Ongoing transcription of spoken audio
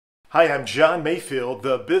Hi, I'm John Mayfield,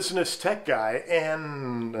 the business tech guy,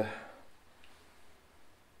 and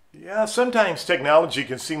yeah, sometimes technology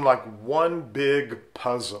can seem like one big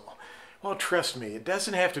puzzle. Well, trust me, it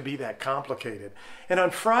doesn't have to be that complicated. And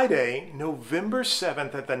on Friday, November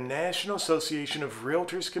 7th at the National Association of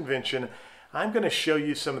Realtors Convention, I'm going to show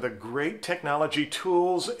you some of the great technology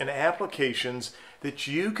tools and applications that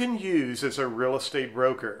you can use as a real estate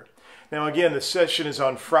broker. Now again, the session is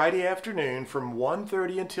on Friday afternoon from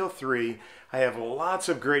 1:30 until 3. I have lots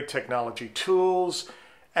of great technology tools,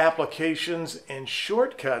 applications, and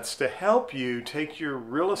shortcuts to help you take your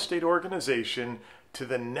real estate organization to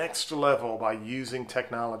the next level by using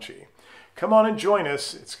technology. Come on and join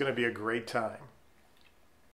us. It's going to be a great time.